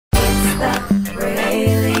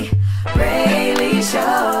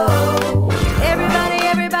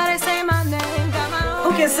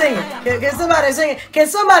sing it? Can somebody sing it? Can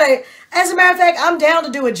somebody, as a matter of fact, I'm down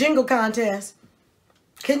to do a jingle contest.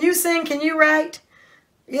 Can you sing? Can you write?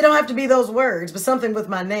 You don't have to be those words, but something with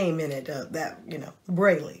my name in it. That, you know,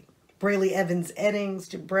 Brely. Brely Evans Eddings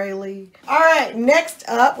to Brely. All right, next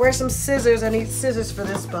up, where's some scissors? I need scissors for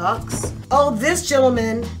this box. Oh, this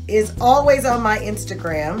gentleman is always on my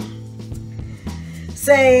Instagram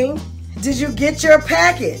saying, did you get your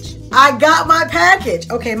package? I got my package.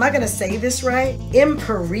 Okay, am I gonna say this right?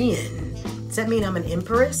 Empyrean. Does that mean I'm an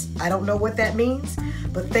empress? I don't know what that means,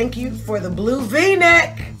 but thank you for the blue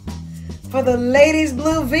V-neck. For the ladies'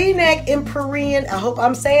 blue V-neck, Empyrean. I hope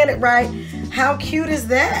I'm saying it right. How cute is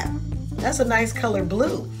that? That's a nice color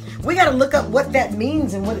blue. We gotta look up what that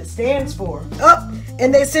means and what it stands for. Oh,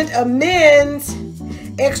 and they sent a men's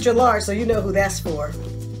extra large, so you know who that's for.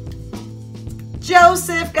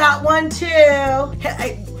 Joseph got one too.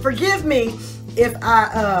 Hey, forgive me if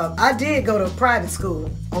I did go to private school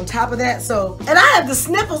on top of that, so, and I have the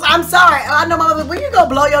sniffles. I'm sorry. I know my mother, when you go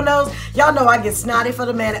blow your nose, y'all know I get snotty for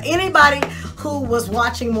the manna. Anybody who was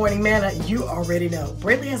watching Morning Manna, you already know.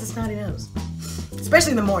 Brely has a snotty nose,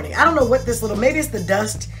 especially in the morning. I don't know what this little, maybe it's the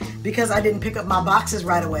dust because I didn't pick up my boxes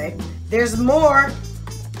right away. There's more.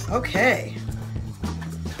 Okay.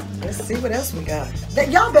 Let's see what else we got.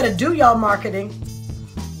 Y'all better do y'all marketing.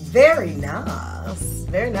 Very nice.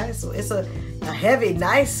 Very nice. It's a heavy,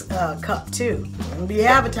 nice cup too. I'm gonna be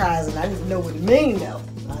advertising. I need to know what it means though.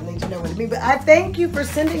 I need to know what it means. But I thank you for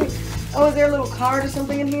sending. Oh, is there a little card or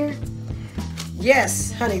something in here?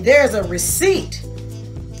 Yes, honey, there's a receipt.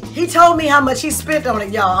 He told me how much he spent on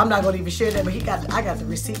it, y'all. I'm not gonna even share that, but I got the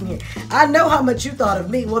receipt in here. I know how much you thought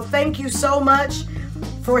of me. Well, thank you so much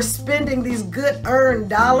for spending these good earned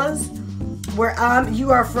dollars. Where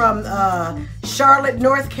you are from Charlotte,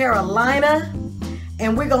 North Carolina.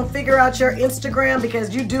 And we're going to figure out your Instagram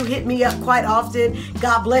because you do hit me up quite often.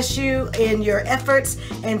 God bless you in your efforts.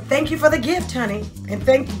 And thank you for the gift, honey. And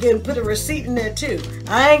thank you, and put a receipt in there too.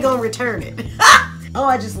 I ain't going to return it. Oh,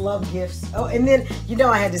 I just love gifts. Oh, and then, you know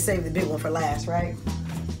I had to save the big one for last, right?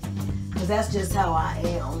 Because that's just how I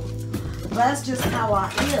am. That's just how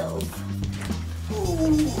I am.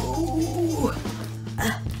 Ooh.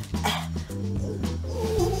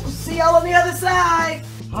 See y'all on the other side.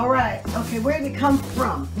 All right. Okay, where did it come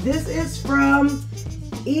from? This is from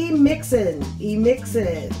E-Mixin.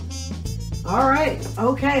 E-Mixin. All right.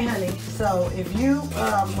 Okay, honey. So if you,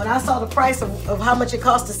 when I saw the price of how much it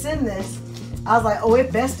cost to send this, I was like, oh,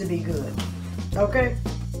 it best to be good. Okay.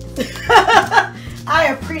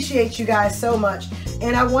 I appreciate you guys so much.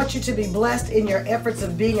 And I want you to be blessed in your efforts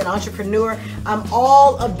of being an entrepreneur. I'm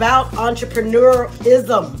all about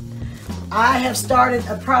entrepreneurism. I have started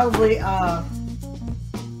probably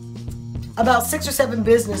about 6 or 7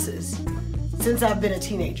 businesses since I've been a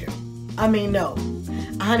teenager. I mean, no.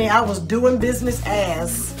 Honey, I was doing business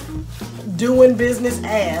as,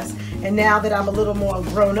 and now that I'm a little more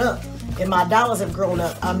grown up and my dollars have grown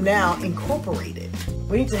up, I'm now incorporated.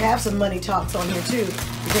 We need to have some money talks on here too,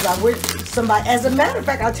 because I work somebody, as a matter of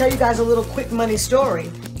fact, I'll tell you guys a little quick money story.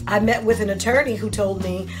 I met with an attorney who told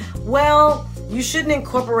me, well, you shouldn't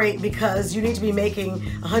incorporate because you need to be making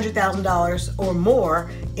 $100,000 or more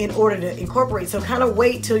in order to incorporate. So kind of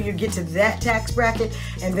wait till you get to that tax bracket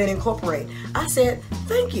and then incorporate. I said,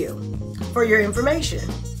 thank you for your information.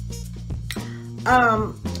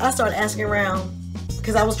 I started asking around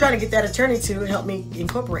because I was trying to get that attorney to help me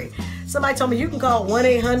incorporate. Somebody told me you can call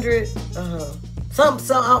 1-800,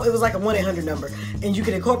 it was like a 1-800 number, and you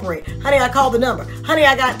can incorporate. Honey, I called the number. Honey,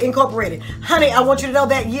 I got incorporated. Honey, I want you to know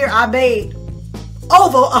that year I made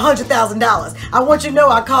over $100,000. I want you to know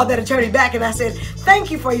I called that attorney back and I said, thank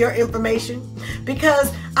you for your information,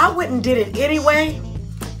 because I went and did it anyway,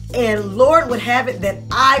 and Lord would have it that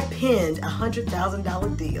I pinned a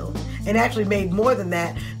 $100,000 deal and actually made more than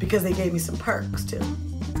that because they gave me some perks too.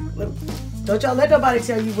 Don't y'all let nobody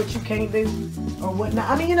tell you what you can't do or what not.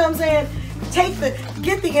 I mean, you know what I'm saying?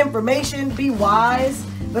 Get the information, be wise,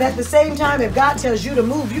 but at the same time, if God tells you to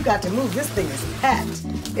move, you got to move. This thing is packed.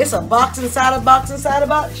 It's a box inside a box inside a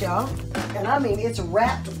box, y'all. And I mean, it's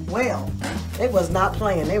wrapped well. It was not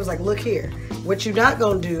playing. They was like, look here. What you're not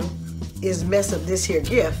going to do is mess up this here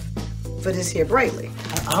gift for this here Brely.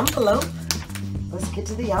 An envelope. Let's get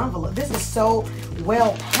to the envelope. This is so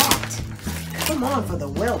well packed. Come on for the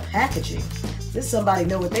well packaging. This somebody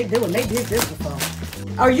know what they doing. They did this before.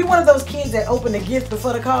 Are you one of those kids that open the gift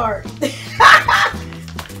before the card?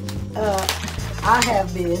 I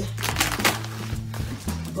have been.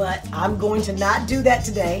 But I'm going to not do that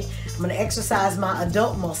today. I'm going to exercise my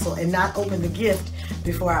adult muscle and not open the gift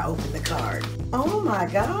before I open the card. Oh my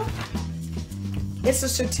God. It's a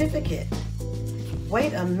certificate.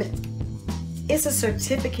 Wait a minute. It's a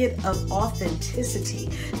certificate of authenticity.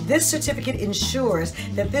 This certificate ensures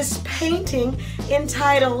that this painting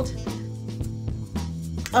entitled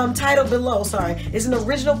below, is an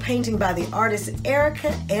original painting by the artist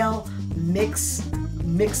Erica L.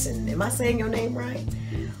 Mixon. Am I saying your name right?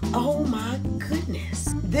 Oh my goodness.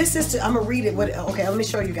 This is I'm gonna read it. Okay, let me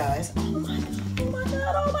show you guys. Oh my god, oh my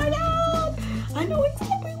god, oh my god. I know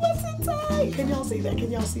exactly what's inside. Can y'all see that? Can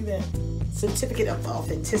y'all see that? Certificate of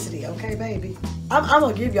authenticity, okay, baby? I'm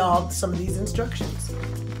gonna give y'all some of these instructions.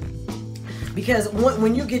 Because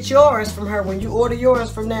when you get yours from her, when you order yours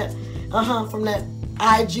from that, from that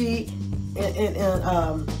IG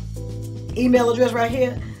and email address right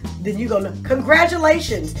here, then you're gonna,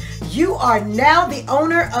 congratulations, you are now the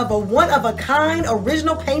owner of a one-of-a-kind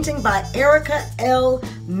original painting by Erica L.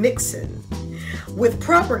 Mixon. With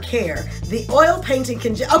proper care, the oil painting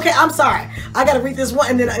can, okay, I'm sorry, I gotta read this one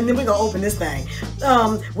and then we're gonna open this thing.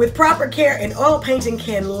 With proper care, an oil painting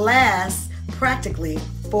can last practically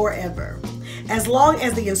forever, as long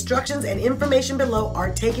as the instructions and information below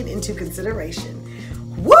are taken into consideration.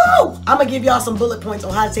 Woo! I'm gonna give y'all some bullet points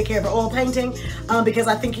on how to take care of an oil painting, because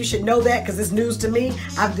I think you should know that, because it's news to me.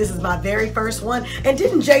 This is my very first one. And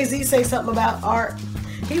didn't Jay-Z say something about art?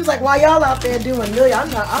 He was like, while y'all out there doing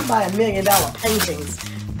I'm buying $1 million paintings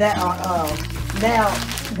that are now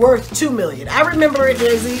worth $2 million. I remember it,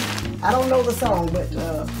 Jay-Z. I don't know the song, but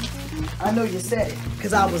I know you said it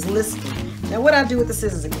because I was listening. Now, what I do with the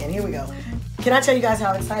scissors again? Here we go. Can I tell you guys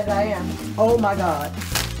how excited I am? Oh my God.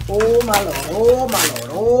 Oh my Lord. Oh my Lord.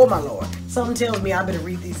 Oh my Lord. Something tells me I better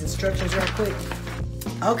read these instructions real quick.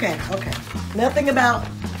 Okay. Nothing about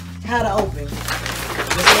how to open.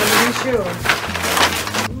 Just want to be sure.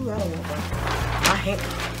 Ooh, I don't want that. My hand.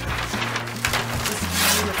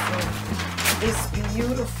 It's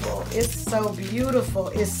beautiful. It's so beautiful.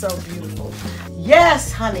 It's so beautiful.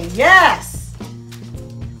 Yes, honey. Yes.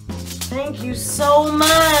 Thank you so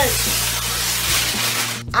much.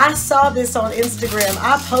 I saw this on Instagram.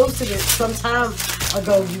 I posted it some time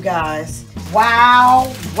ago, you guys. Wow.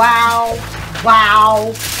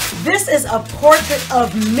 This is a portrait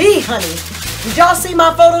of me, honey. Did y'all see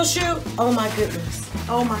my photo shoot? Oh my goodness.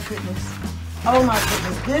 Oh my goodness. Oh my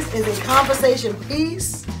goodness. This is a conversation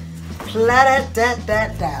piece.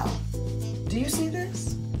 Down. Do you see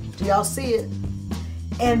this? Do y'all see it?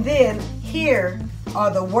 And then here are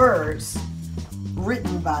the words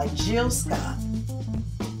written by Jill Scott.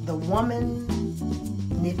 The Woman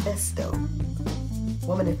Manifesto.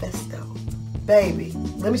 Baby,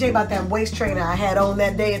 let me tell you about that waist trainer I had on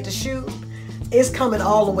that day at the shoot. It's coming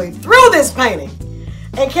all the way through this painting.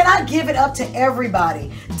 And can I give it up to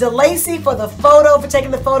everybody? DeLacy for the photo, for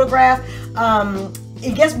taking the photograph. I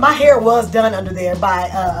guess my hair was done under there by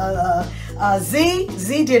Z.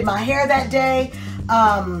 Z did my hair that day.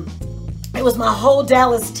 It was my whole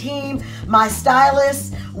Dallas team. My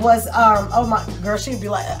stylist was, oh my, girl, she'd be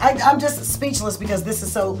like, I'm just speechless because this is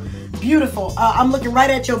so beautiful. I'm looking right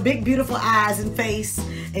at your big, beautiful eyes and face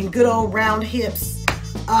and good old round hips.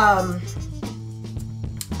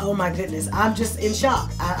 Oh my goodness, I'm just in shock.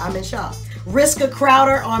 I'm in shock. Riska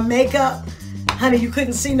Crowder on makeup. Honey, you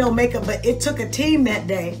couldn't see no makeup, but it took a team that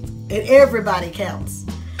day, and everybody counts.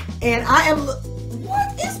 And I am,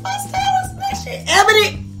 what is my stylist next year?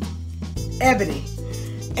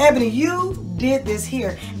 Ebony, you did this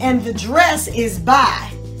here. And the dress is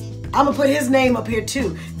by, I'm gonna put his name up here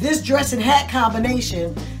too. This dress and hat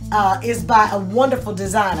combination is by a wonderful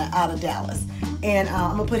designer out of Dallas. And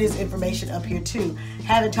I'm gonna put his information up here too.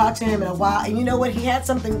 Haven't talked to him in a while. And you know what? He had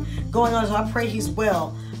something going on, so I pray he's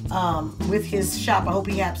well with his shop. I hope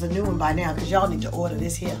he has a new one by now, because y'all need to order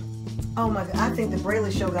this here. Oh my God, I think the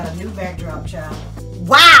Brely show got a new backdrop, child.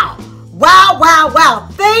 Wow.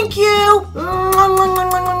 Thank you.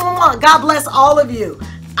 God bless all of you.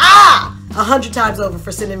 100 times over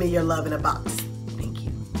for sending me your love in a box. Thank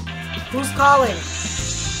you. Who's calling?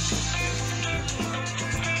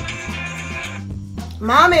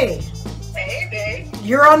 Mommy. Hey, babe.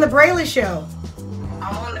 You're on the Brely show.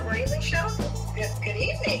 I'm on the Brely show? Good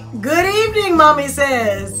evening. Good evening, Mommy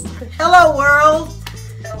says. Hello, world.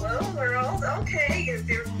 Hello, world. Okay, if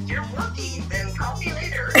you're working, then call me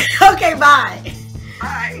later. Okay, bye.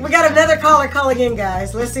 Bye. We got another caller calling in,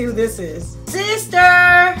 guys. Let's see who this is. Sister!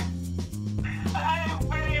 Hi,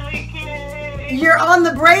 Brely kid. You're on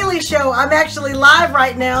the Brely show. I'm actually live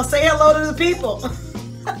right now. Say hello to the people.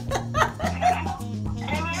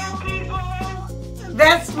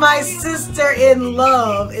 That's my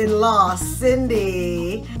sister-in-law,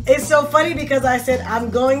 Cindy. It's so funny because I said I'm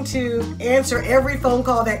going to answer every phone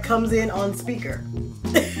call that comes in on speaker.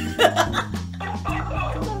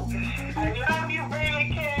 I love you, baby.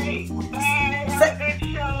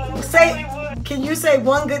 say, can you say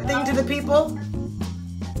one good thing to the people?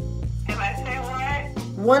 Can I say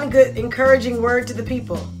what? One good encouraging word to the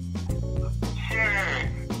people. Sure.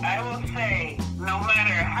 I will say, no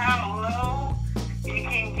matter how low it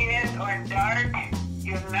can get or dark,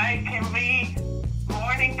 your night can be,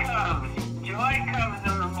 morning comes. Joy comes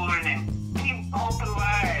in the morning. Keep hope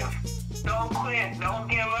alive. Don't quit. Don't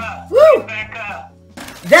give up. Woo! Get back up.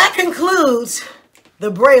 That concludes the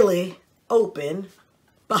Brely open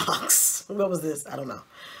box. What was this? I don't know.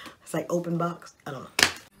 It's like open box. I don't know.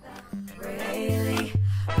 Brely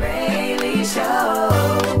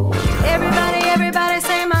show. Everybody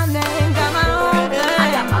say my name. Got my own thing.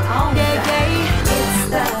 I got my own thing. It's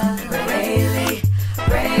the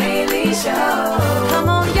Brely show. Come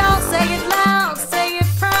on, y'all, say it loud, say it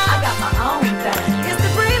proud. I got my own thing. It's the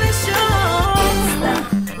Brely show. It's the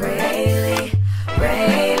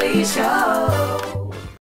Brely show.